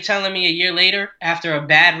now you're telling me a year later, after a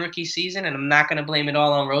bad rookie season, and I'm not going to blame it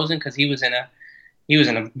all on Rosen because he was in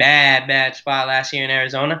a bad spot last year in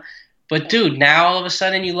Arizona. But dude, now all of a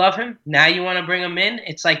sudden you love him. Now you want to bring him in.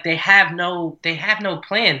 It's like they have no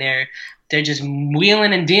plan. They're just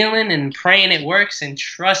wheeling and dealing and praying it works. And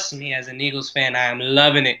trust me, as an Eagles fan, I am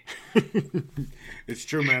loving it. It's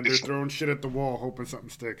true, man. They're throwing shit at the wall, hoping something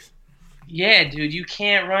sticks. Yeah, dude, you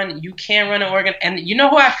can't run an organ. And you know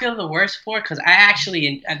who I feel the worst for? Because I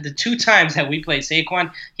actually, the 2 times that we played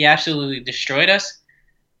Saquon, he absolutely destroyed us.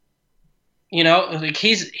 Like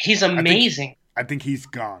he's amazing. I think he's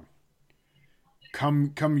gone.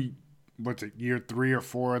 Come, what's it, year 3 or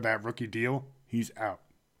 4 of that rookie deal, he's out.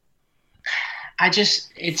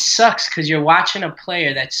 it sucks because you're watching a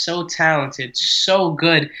player that's so talented, so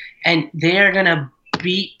good, and they're gonna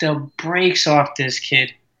beat the brakes off this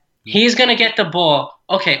kid. He's gonna get the ball.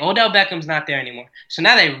 Okay, Odell Beckham's not there anymore, so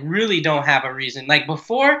now they really don't have a reason. Like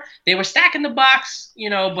before, they were stacking the box,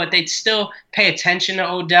 but they'd still pay attention to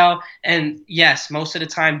Odell. And yes, most of the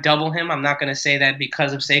time double him. I'm not gonna say that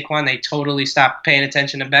because of Saquon. They totally stopped paying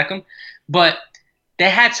attention to Beckham, but they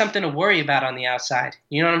had something to worry about on the outside.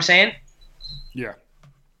 You know what I'm saying? Yeah.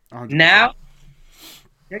 100%. Now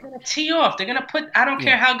they're gonna tee off. They're gonna put. I don't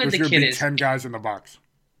care how good the kid is. 10 guys in the box.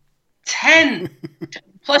 10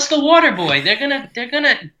 plus the water boy. They're gonna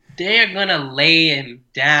lay him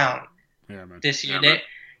down. Yeah, man. This year.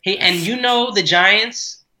 The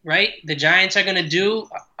Giants, right? The Giants are gonna do.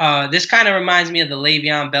 This kind of reminds me of the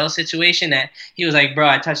Le'Veon Bell situation that he was like, "Bro,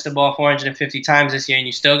 I touched the ball 450 times this year, and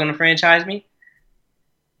you still gonna franchise me?"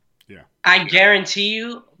 Yeah. I guarantee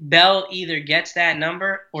you, Bell either gets that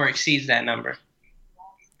number or exceeds that number.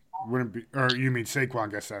 Wouldn't be, or you mean Saquon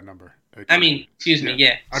gets that number? Excuse me,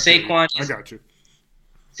 yeah. Saquon. I got you.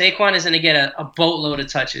 Saquon is going to get a boatload of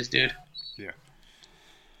touches, dude. Yeah.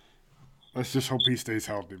 Let's just hope he stays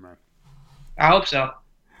healthy, man. I hope so.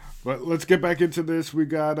 But let's get back into this. We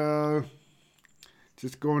got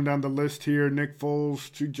just going down the list here. Nick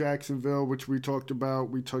Foles to Jacksonville, which we talked about.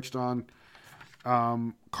 We touched on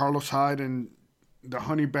Carlos Hyde and the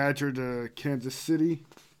Honey Badger to Kansas City.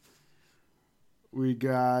 We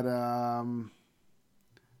got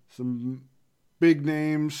some big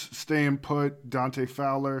names staying put. Dante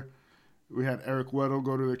Fowler. We had Eric Weddle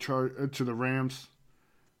go to the Rams.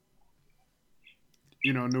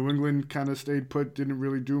 New England kind of stayed put, didn't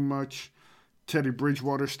really do much. Teddy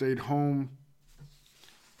Bridgewater stayed home.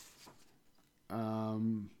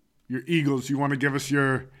 Your Eagles, you want to give us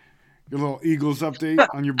your little Eagles update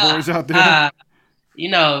on your boys out there?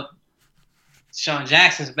 Sean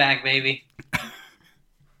Jackson's back, baby.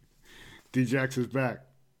 D-Jax is back.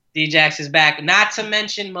 D-Jax is back. Not to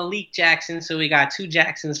mention Malik Jackson, so we got 2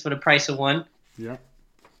 Jacksons for the price of 1. Yeah.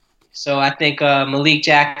 So I think Malik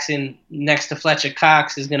Jackson next to Fletcher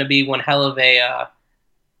Cox is going to be one hell of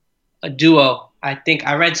a duo. I think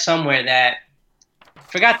I read somewhere that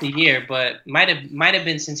forgot the year, but might have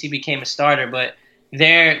been since he became a starter. But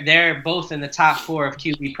they're both in the top 4 of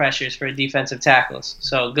QB pressures for defensive tackles.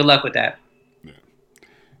 So good luck with that. Yeah.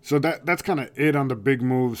 So that's kind of it on the big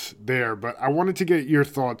moves there. But I wanted to get your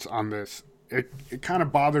thoughts on this. It kind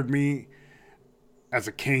of bothered me as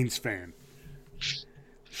a Canes fan.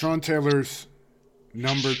 Sean Taylor's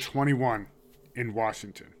number 21 in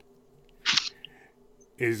Washington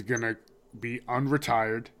is going to be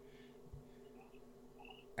unretired,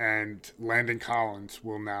 and Landon Collins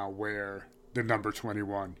will now wear the number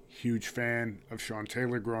 21. Huge fan of Sean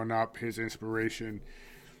Taylor growing up, his inspiration.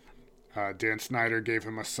 Dan Snyder gave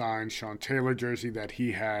him a signed Sean Taylor jersey that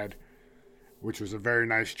he had, which was a very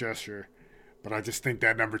nice gesture. But I just think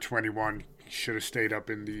that number 21 should have stayed up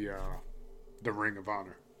in the Ring of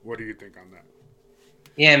Honor. What do you think on that?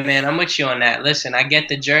 Yeah, man, I'm with you on that. Listen, I get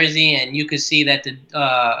the jersey, and you could see that the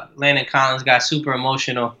Landon Collins got super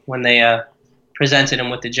emotional when they presented him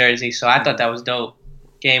with the jersey. So I thought that was dope.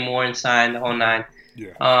 Game worn, signed, the whole 9.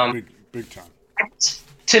 Yeah, big time.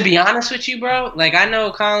 To be honest with you, bro, like I know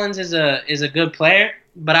Collins is a good player,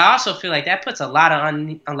 but I also feel like that puts a lot of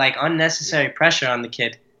unnecessary pressure on the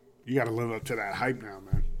kid. You got to live up to that hype now,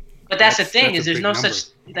 man. But that's the thing is there's no number. such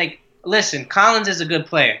like. Listen, Collins is a good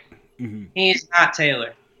player. Mm-hmm. He's not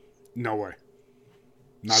Taylor. No way.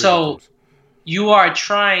 So you are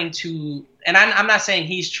trying to, and I'm not saying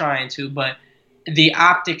he's trying to, but the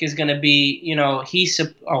optic is going to be,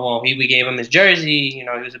 we gave him his jersey. He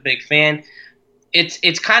was a big fan.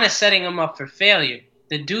 It's kind of setting him up for failure.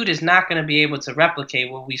 The dude is not going to be able to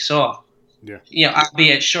replicate what we saw. Yeah.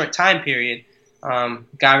 Albeit short time period.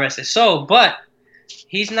 God rest his soul, but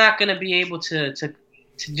he's not going to be able to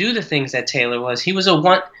do the things that Taylor was. He was a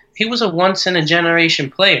once in a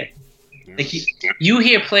generation player. Yeah. Like you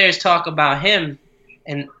hear players talk about him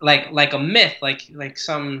and like a myth, like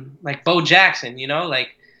Bo Jackson, Yeah.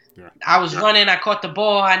 I was running, I caught the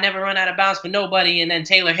ball, I never run out of bounds for nobody, and then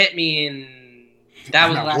Taylor hit me, and that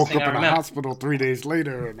was the last thing I remember. I woke up in a hospital 3 days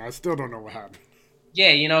later, and I still don't know what happened.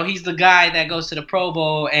 Yeah, he's the guy that goes to the Pro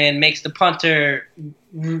Bowl and makes the punter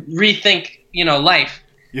rethink, life.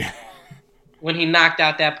 Yeah. When he knocked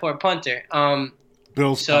out that poor punter.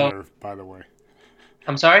 Bills punter, by the way.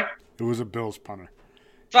 I'm sorry? It was a Bills punter.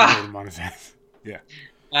 Ah. Him on his ass. Yeah.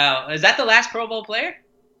 Wow. Is that the last Pro Bowl player?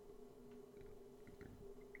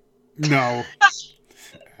 No.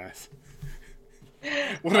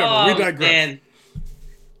 Whatever. We digress. Man.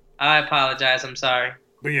 I apologize. I'm sorry.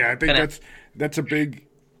 But yeah, I think that's a big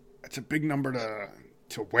number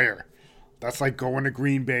to wear. That's like going to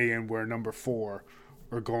Green Bay and wearing number 4,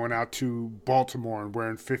 or going out to Baltimore and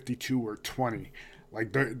wearing 52 or 20.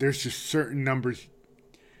 Like there's just certain numbers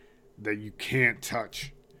that you can't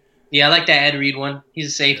touch. Yeah, I like that Ed Reed one. He's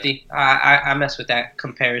a safety. Yeah. I mess with that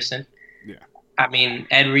comparison. Yeah. I mean,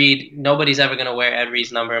 Ed Reed, nobody's ever going to wear Ed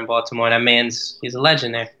Reed's number in Baltimore. He's a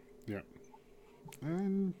legend there. Yeah.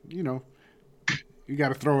 And, you got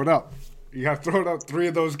to throw it up. You got to throw it up. 3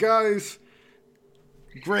 of those guys,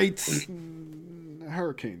 greats,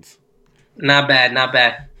 Hurricanes. Not bad, not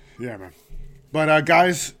bad. Yeah, man. But,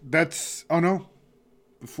 guys, that's... Oh, no.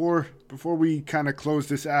 Before we kind of close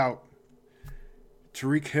this out,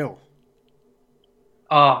 Tyreek Hill.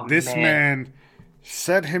 Oh, this man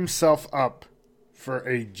set himself up for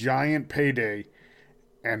a giant payday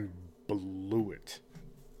and blew it.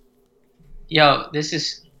 Yo,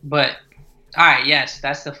 but all right, yes,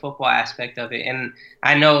 that's the football aspect of it, and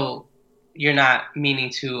I know you're not meaning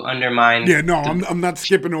to undermine. Yeah, no, I'm not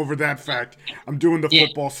skipping over that fact. I'm doing the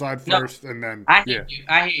football side first, and then I hear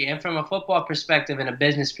you. And from a football perspective and a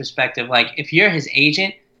business perspective, like if you're his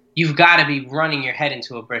agent, you've got to be running your head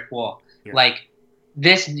into a brick wall. Yeah. Like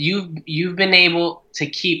this, you've been able to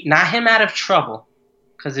keep not him out of trouble,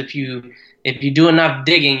 because if you do enough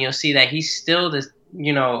digging, you'll see that he's still this.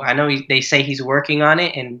 I know they say he's working on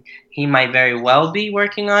it, and he might very well be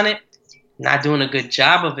working on it. Not doing a good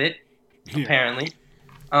job of it, apparently.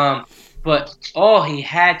 But all he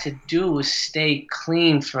had to do was stay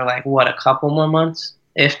clean for a couple more months,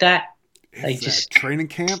 if that. Just training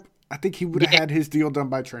camp. I think he would have had his deal done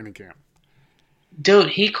by training camp. Dude,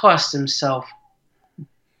 he cost himself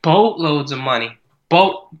boatloads of money.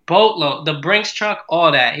 Boatload. The Brinks truck,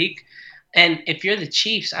 all that. And if you're the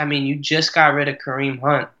Chiefs, I mean, you just got rid of Kareem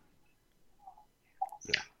Hunt.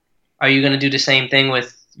 Yeah. Are you going to do the same thing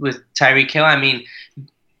with Tyreek Hill? I mean,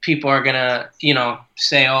 people are going to,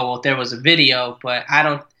 say, oh, well, there was a video, but I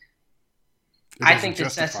don't. I think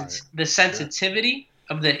the sensitivity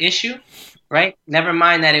of the issue, right? Never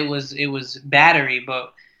mind that it was battery,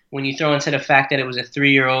 but when you throw into the fact that it was a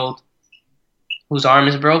 3-year-old whose arm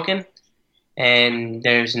is broken, and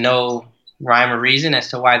there's no rhyme or reason as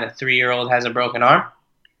to why the 3-year-old has a broken arm.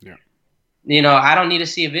 Yeah. I don't need to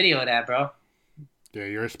see a video of that, bro. Yeah,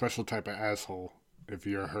 you're a special type of asshole if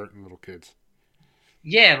you're hurting little kids.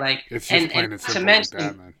 Yeah, like it's just plain and simple like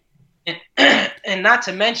that, man. And not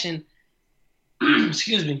to mention,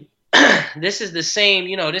 excuse me, this is the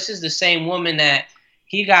same woman that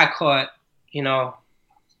he got caught,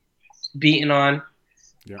 beating on,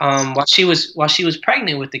 while she was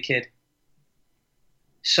pregnant with the kid.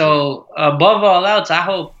 So above all else, I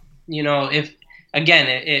hope, if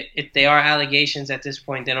they are allegations at this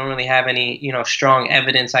point, they don't really have any, strong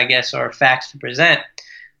evidence, I guess, or facts to present.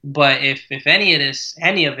 But if any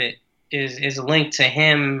of it is linked to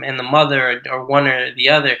him and the mother or one or the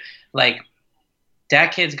other, like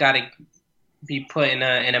that kid's got to be put in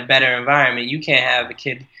a better environment. You can't have a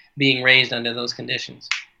kid being raised under those conditions.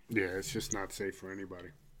 Yeah, it's just not safe for anybody.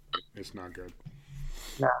 It's not good.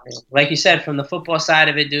 Nah, like you said, from the football side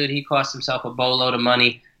of it, dude, he cost himself a boatload of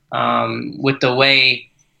money. With the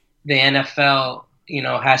way the NFL,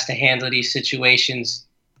 has to handle these situations,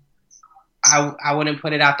 I wouldn't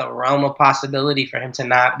put it out the realm of possibility for him to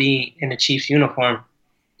not be in the Chiefs uniform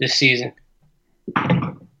this season.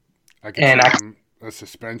 I can see him a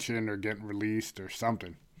suspension or getting released or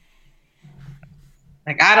something.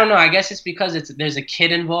 Like, I don't know. I guess it's because there's a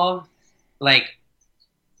kid involved. Like,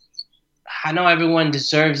 I know everyone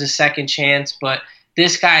deserves a second chance, but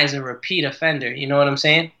this guy is a repeat offender. You know what I'm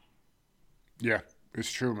saying? Yeah,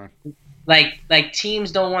 it's true, man. Like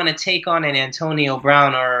teams don't want to take on an Antonio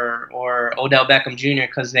Brown or Odell Beckham Jr.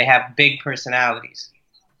 because they have big personalities.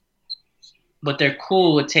 But they're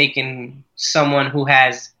cool with taking someone who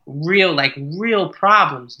has real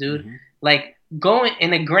problems, dude. Mm-hmm. Like, going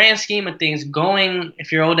in the grand scheme of things,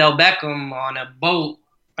 if you're Odell Beckham on a boat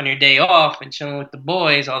on your day off and chilling with the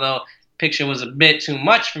boys, although picture was a bit too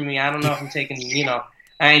much for me. I don't know if I'm taking,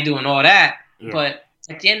 I ain't doing all that. Yeah. But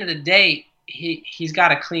at the end of the day, he's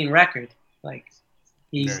got a clean record. Like,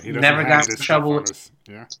 he's never gotten in trouble with.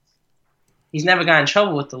 Yeah. He's never gotten in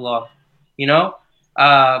trouble with the law.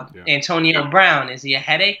 Antonio Brown, is he a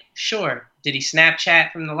headache? Sure. Did he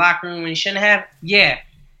Snapchat from the locker room when he shouldn't have? Yeah.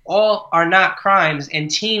 All are not crimes, and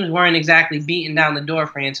teams weren't exactly beating down the door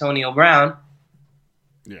for Antonio Brown.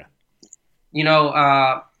 Yeah.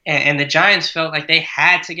 And the Giants felt like they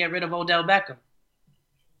had to get rid of Odell Beckham.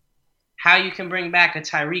 How you can bring back a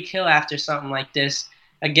Tyreek Hill after something like this,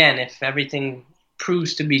 again, if everything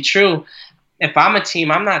proves to be true, if I'm a team,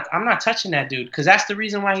 I'm not touching that dude because that's the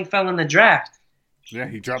reason why he fell in the draft. Yeah,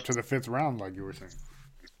 he dropped to the 5th round, like you were saying.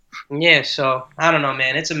 Yeah, so I don't know,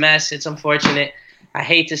 man. It's a mess. It's unfortunate. I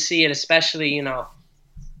hate to see it, especially, I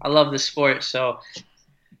love the sport, so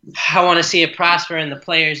I want to see it prosper and the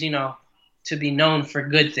players, to be known for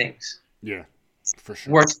good things. Yeah, for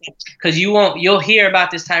sure. Worse, because you'll hear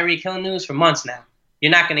about this Tyreek Hill news for months now.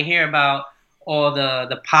 You're not going to hear about all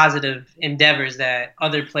the positive endeavors that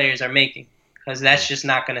other players are making because that's just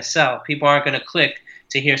not going to sell. People aren't going to click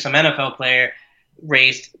to hear some NFL player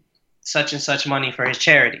raised such and such money for his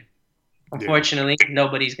charity. Unfortunately,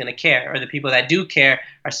 nobody's going to care, or the people that do care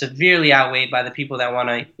are severely outweighed by the people that want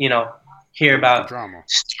to, hear about drama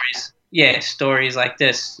stories. Yeah, stories like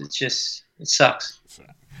this. It sucks.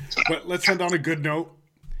 But let's end on a good note.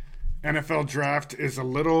 NFL draft is a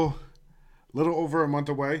little over a month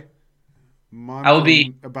away. I will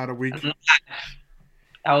be about a week.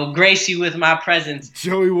 I will grace you with my presence.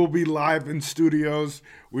 Joey will be live in studios.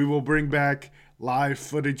 We will bring back live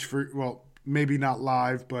footage maybe not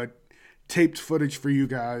live, but taped footage for you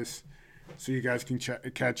guys, so you guys can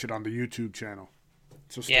catch it on the YouTube channel.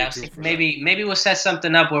 So stay tuned for maybe we'll set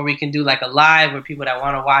something up where we can do like a live where people that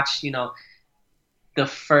want to watch, the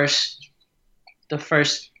first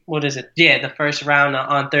what is it? Yeah, the first round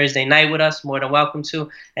on Thursday night with us, more than welcome to.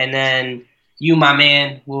 And then you, my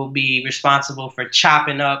man, will be responsible for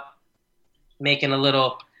chopping up, making a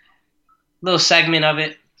little segment of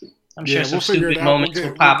it. I'm sure some stupid moments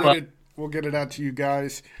will pop up. We'll get it out to you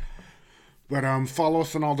guys. But follow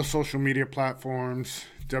us on all the social media platforms,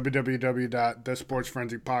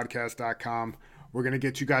 www.thesportsfrenzypodcast.com. We're going to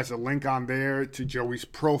get you guys a link on there to Joey's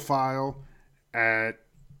profile at,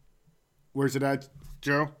 where's it at,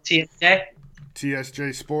 Joe?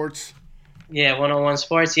 TSJ Sports. Yeah, 101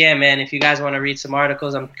 Sports. Yeah, man, if you guys want to read some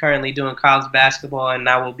articles, I'm currently doing college basketball, and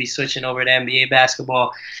I will be switching over to NBA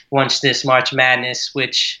basketball once this March Madness,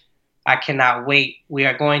 which I cannot wait. We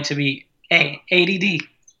are going to be, ADD.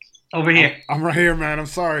 Over here. I'm right here, man. I'm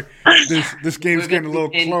sorry. This game's getting a little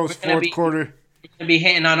close. Fourth quarter. We're going to be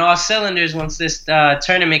hitting on all cylinders once this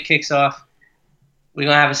tournament kicks off. We're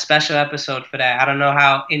going to have a special episode for that. I don't know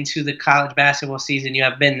how into the college basketball season you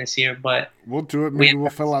have been this year, but we'll do it. Maybe we'll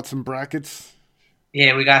fill out some brackets.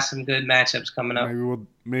 Yeah, we got some good matchups coming up.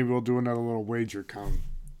 Maybe we'll do another little wager count.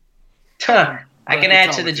 I can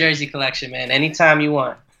add to the jersey collection, man. Anytime you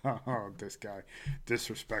want. Oh, this guy.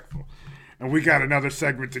 Disrespectful. And we got another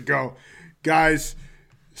segment to go. Guys,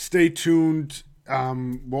 stay tuned.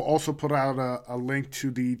 We'll also put out a link to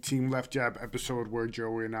the Team Left Jab episode where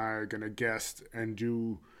Joey and I are going to guest and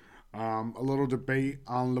do a little debate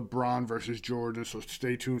on LeBron versus Jordan. So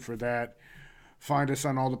stay tuned for that. Find us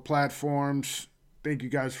on all the platforms. Thank you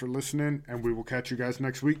guys for listening, and we will catch you guys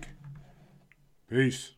next week. Peace.